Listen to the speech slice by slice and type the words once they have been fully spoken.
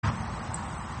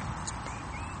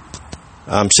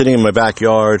I'm sitting in my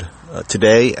backyard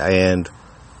today, and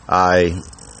I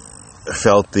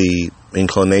felt the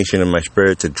inclination in my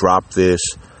spirit to drop this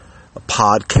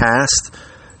podcast.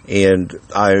 And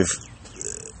I've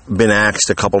been asked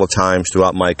a couple of times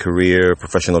throughout my career,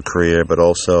 professional career, but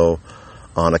also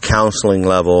on a counseling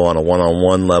level, on a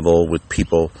one-on-one level with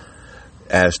people,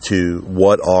 as to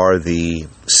what are the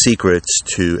secrets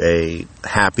to a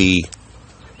happy,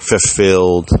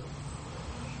 fulfilled,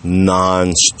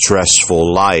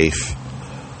 non-stressful life.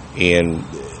 And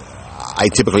I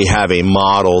typically have a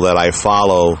model that I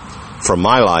follow for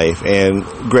my life. And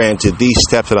granted, these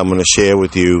steps that I'm going to share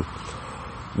with you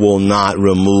will not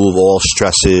remove all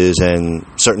stresses and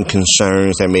certain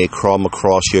concerns that may come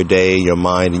across your day, your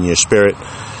mind, and your spirit.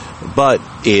 But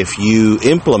if you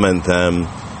implement them,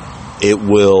 it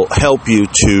will help you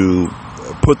to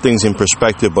put things in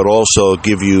perspective, but also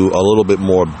give you a little bit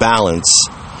more balance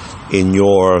in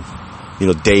your,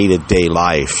 day-to-day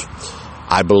life.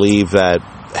 I believe that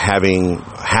having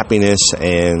happiness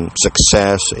and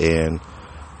success and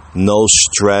no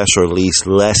stress, or at least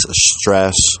less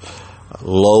stress,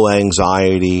 low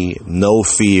anxiety, no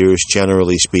fears,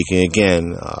 generally speaking.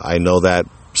 Again, I know that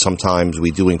sometimes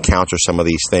we do encounter some of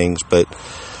these things, but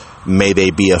may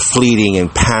they be a fleeting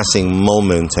and passing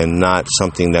moment and not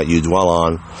something that you dwell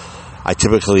on. I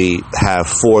typically have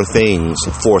four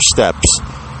steps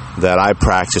that I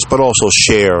practice, but also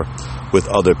share with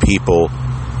other people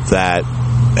that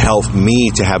help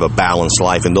me to have a balanced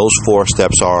life. And those four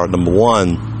steps are: number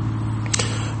one,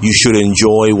 you should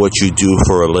enjoy what you do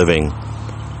for a living.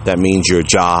 That means your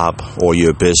job or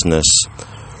your business.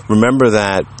 Remember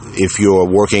that if you're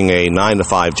working a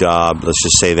 9-to-5 job, let's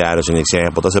just say that as an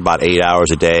example, that's about 8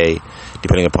 hours a day,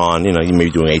 depending upon, you may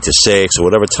be doing 8 to 6 or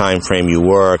whatever time frame you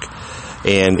work.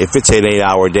 And if it's an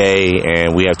 8-hour day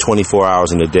and we have 24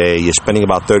 hours in a day, you're spending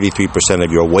about 33%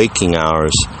 of your waking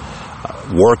hours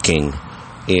working.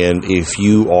 And if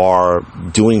you are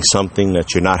doing something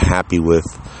that you're not happy with,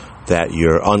 that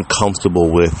you're uncomfortable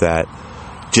with, that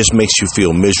just makes you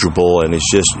feel miserable, and it's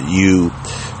just you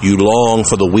long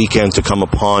for the weekend to come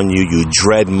upon you, you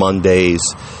dread Mondays,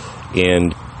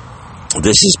 and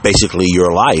this is basically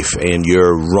your life, and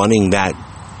you're running that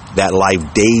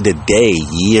life day to day,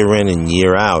 year in and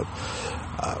year out.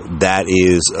 That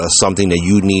is something that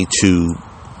you need to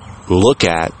look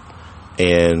at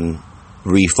and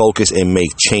refocus and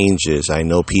make changes. I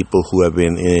know people who have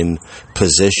been in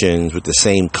positions with the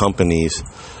same companies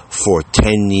for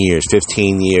 10 years,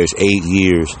 15 years, 8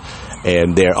 years,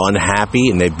 and they're unhappy,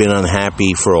 and they've been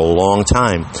unhappy for a long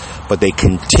time, but they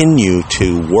continue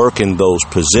to work in those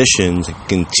positions,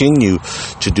 continue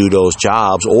to do those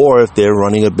jobs. Or if they're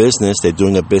running a business, they're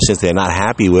doing a business they're not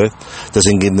happy with,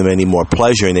 doesn't give them any more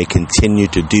pleasure, and they continue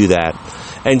to do that.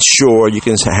 And sure, you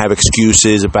can have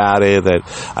excuses about it, that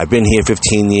I've been here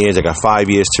 15 years, I got 5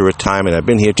 years to retirement, I've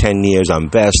been here 10 years, I'm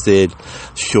vested.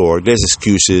 Sure, there's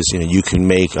excuses, you can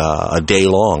make a day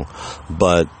long.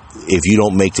 But if you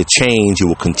don't make the change, you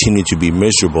will continue to be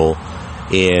miserable.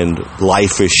 And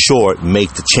life is short.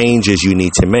 Make the changes you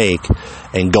need to make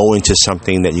and go into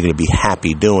something that you're going to be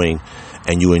happy doing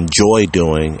and you enjoy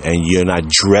doing, and you're not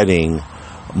dreading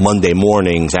Monday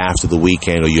mornings after the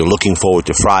weekend, or you're looking forward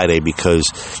to Friday because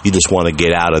you just want to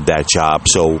get out of that job.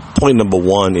 So point number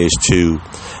one is to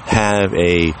have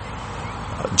a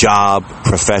job,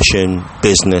 profession,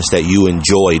 business that you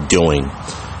enjoy doing,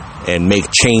 and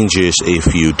make changes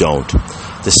if you don't.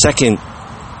 The second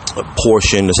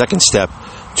step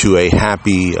to a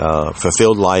happy,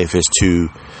 fulfilled life is to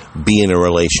be in a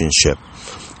relationship.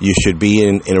 You should be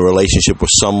in a relationship with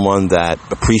someone that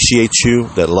appreciates you,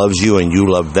 that loves you, and you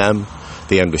love them.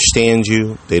 They understand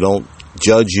you. They don't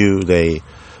judge you. They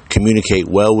communicate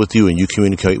well with you, and you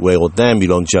communicate well with them. You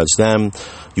don't judge them.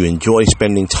 You enjoy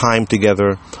spending time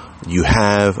together. You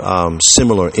have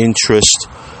similar interests,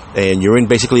 and you're in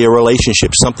basically a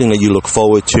relationship, something that you look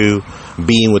forward to,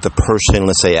 being with a person,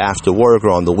 let's say after work or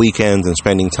on the weekends, and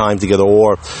spending time together.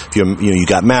 Or if you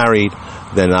got married,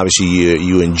 then obviously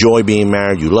you enjoy being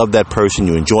married, you love that person,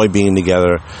 you enjoy being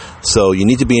together. So you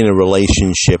need to be in a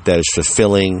relationship that is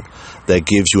fulfilling, that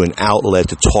gives you an outlet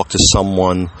to talk to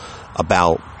someone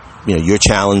about your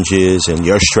challenges and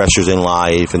your stressors in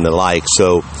life and the like.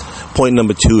 So point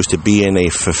number two is to be in a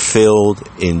fulfilled,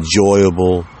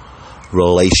 enjoyable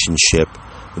relationship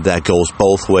that goes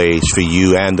both ways for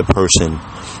you and the person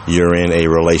you're in a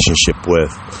relationship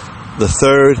with. The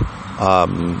third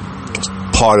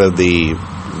part of the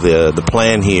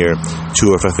plan here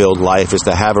to a fulfilled life is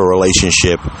to have a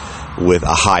relationship with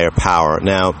a higher power.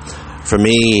 Now, for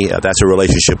me, that's a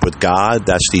relationship with God.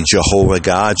 That's the Jehovah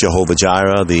God, Jehovah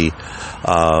Jireh, the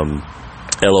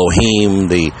Elohim,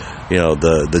 the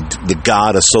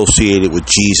God associated with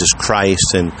Jesus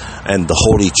Christ and the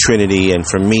Holy Trinity. And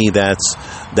for me, that's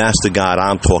the God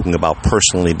I'm talking about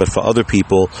personally. But for other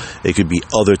people, it could be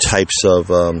other types of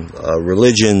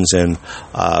religions, and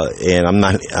I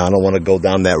don't want to go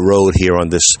down that road here on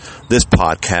this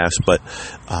podcast. But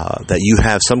that you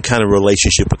have some kind of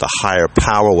relationship with a higher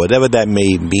power, whatever that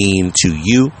may mean to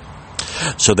you,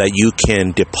 so that you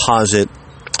can deposit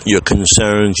your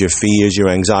concerns, your fears, your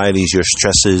anxieties, your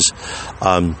stresses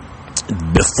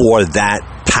before that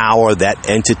power, that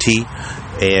entity,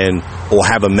 or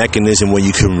have a mechanism where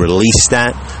you can release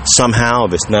that somehow.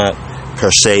 If it's not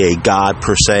per se a God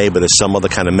per se, but it's some other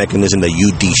kind of mechanism that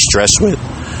you de-stress with,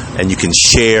 and you can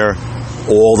share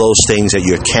all those things that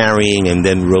you're carrying and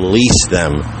then release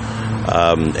them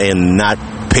and not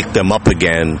pick them up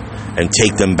again and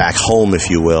take them back home, if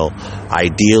you will.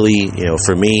 Ideally,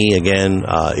 for me, again,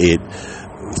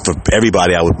 for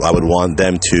everybody, I would want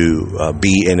them to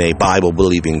be in a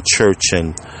Bible-believing church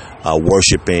and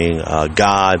worshiping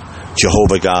God,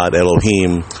 Jehovah God,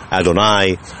 Elohim,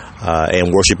 Adonai,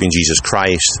 and worshiping Jesus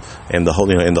Christ and the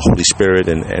Holy Spirit,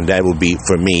 and that would be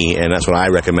for me, and that's what I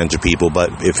recommend to people.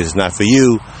 But if it's not for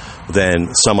you,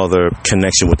 then some other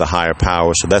connection with the higher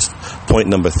power. So that's point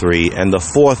number 3. And the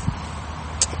fourth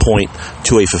point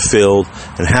to a fulfilled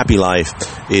and happy life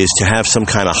is to have some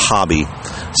kind of hobby,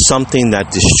 something that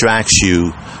distracts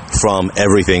you from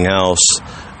everything else.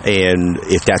 And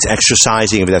if that's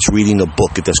exercising, if that's reading a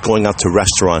book, if that's going out to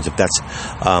restaurants, if that's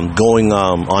going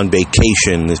on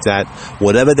vacation, if that,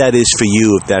 whatever that is for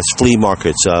you, if that's flea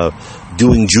markets,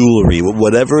 doing jewelry,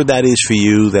 whatever that is for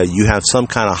you, that you have some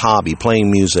kind of hobby, playing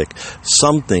music,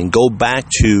 something, go back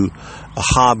to a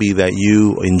hobby that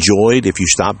you enjoyed if you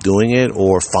stopped doing it,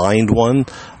 or find one,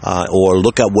 or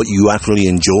look at what you actually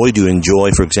enjoy. Do you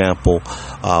enjoy, for example,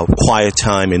 quiet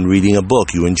time and reading a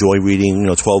book? You enjoy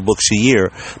reading 12 books a year.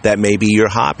 That may be your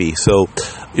hobby. So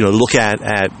look at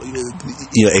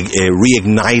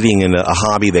reigniting in a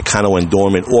hobby that kind of went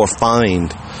dormant, or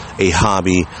find a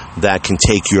hobby that can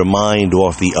take your mind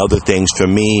off the other things. For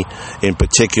me, in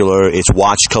particular, it's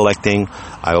watch collecting.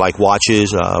 I like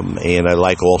watches, and I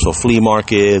like also flea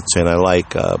markets, and I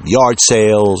like yard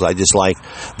sales. I just like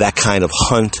that kind of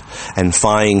hunt and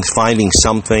finding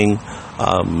something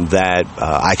that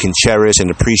I can cherish and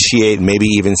appreciate, maybe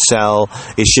even sell.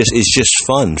 It's just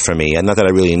fun for me. And not that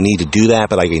I really need to do that,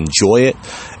 but I enjoy it,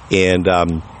 and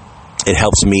it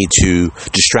helps me to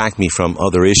distract me from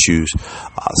other issues.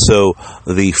 So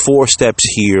the 4 steps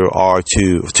here are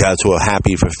to a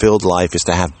happy, fulfilled life is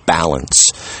to have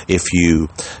balance. If you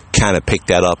kind of pick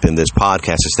that up in this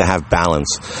podcast, is to have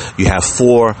balance. You have a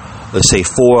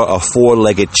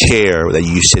 4-legged chair that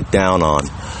you sit down on.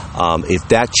 If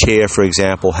that chair, for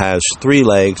example, has 3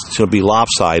 legs, it's going to be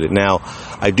lopsided. Now,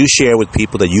 I do share with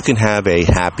people that you can have a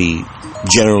happy,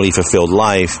 generally fulfilled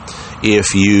life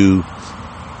if you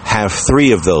have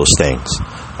 3 of those things,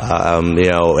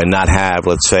 and not have,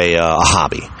 let's say, a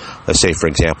hobby. Let's say, for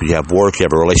example, you have work, you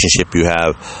have a relationship, you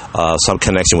have some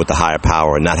connection with the higher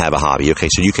power, and not have a hobby. Okay,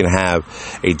 so you can have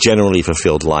a generally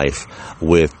fulfilled life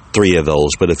with 3 of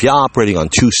those. But if you're operating on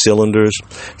 2 cylinders,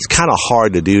 it's kind of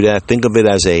hard to do that. Think of it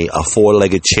as a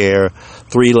 4-legged chair.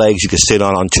 3 legs you can sit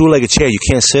on. On 2-legged chair, you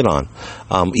can't sit on.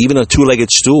 Even a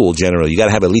 2-legged stool, generally, you got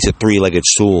to have at least a 3-legged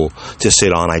stool to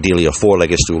sit on. Ideally, a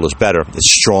 4-legged stool is better.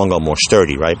 It's stronger, more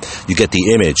sturdy, right? You get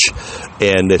the image.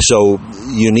 And so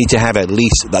you need to have at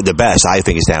least, the best, I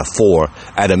think, is to have 4,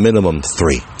 at a minimum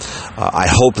 3. I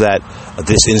hope that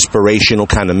this inspirational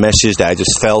kind of message that I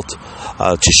just felt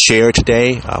to share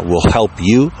today will help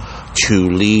you to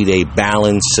lead a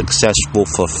balanced, successful,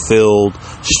 fulfilled,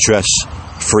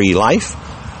 stress-free life.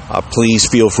 Please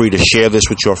feel free to share this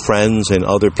with your friends and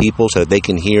other people so that they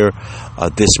can hear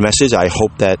this message. I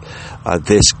hope that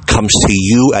this comes to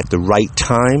you at the right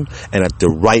time and at the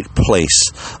right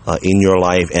place in your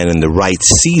life and in the right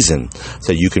season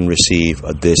so you can receive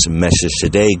this message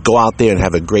today. Go out there and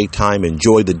have a great time.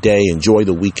 Enjoy the day. Enjoy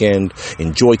the weekend.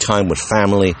 Enjoy time with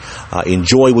family.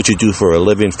 Enjoy what you do for a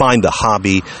living. Find a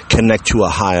hobby. Connect to a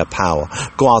higher power.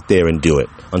 Go out there and do it.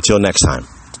 Until next time.